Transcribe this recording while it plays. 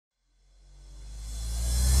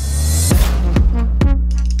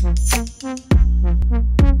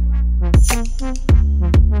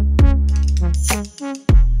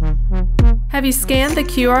Have you scanned the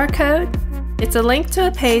QR code? It's a link to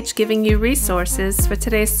a page giving you resources for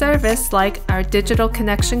today's service like our digital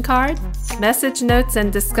connection card, message notes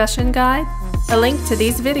and discussion guide, a link to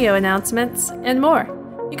these video announcements, and more.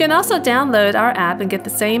 You can also download our app and get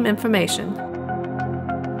the same information.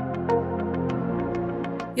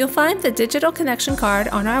 You'll find the digital connection card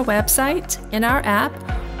on our website, in our app,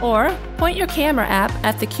 or point your camera app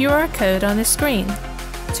at the QR code on the screen.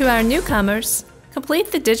 To our newcomers,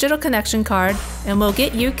 complete the digital connection card and we'll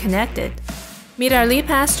get you connected. Meet our lead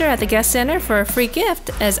pastor at the guest center for a free gift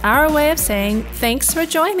as our way of saying thanks for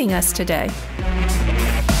joining us today.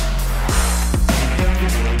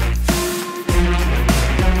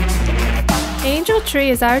 Angel Tree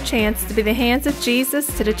is our chance to be the hands of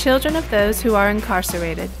Jesus to the children of those who are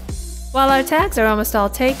incarcerated. While our tags are almost all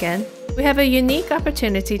taken, we have a unique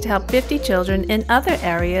opportunity to help 50 children in other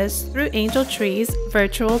areas through Angel Tree's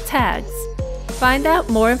virtual tags. Find out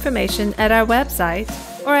more information at our website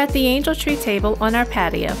or at the Angel Tree table on our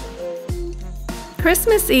patio.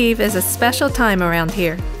 Christmas Eve is a special time around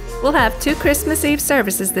here. We'll have 2 Christmas Eve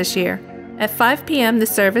services this year. At 5 p.m., the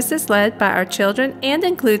service is led by our children and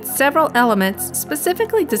includes several elements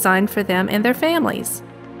specifically designed for them and their families.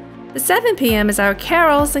 At 7 p.m. is our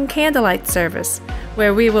carols and candlelight service,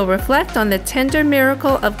 where we will reflect on the tender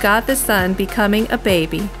miracle of God the Son becoming a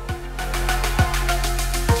baby.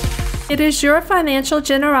 It is your financial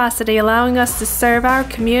generosity allowing us to serve our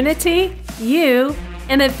community, you,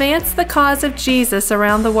 and advance the cause of Jesus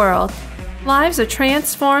around the world. Lives are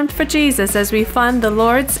transformed for Jesus as we fund the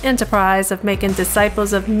Lord's enterprise of making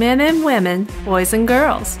disciples of men and women, boys and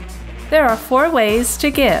girls. There are 4 ways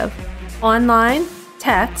to give: online,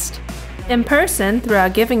 text, in person through our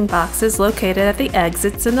giving boxes located at the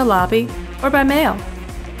exits in the lobby, or by mail.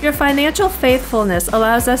 Your financial faithfulness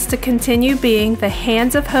allows us to continue being the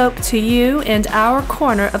hands of hope to you and our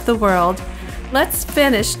corner of the world. Let's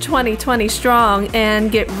finish 2020 strong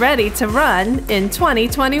and get ready to run in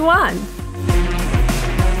 2021.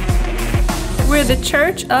 We're the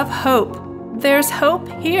Church of Hope. There's hope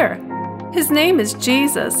here. His name is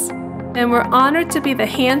Jesus, and we're honored to be the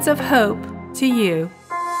hands of hope to you.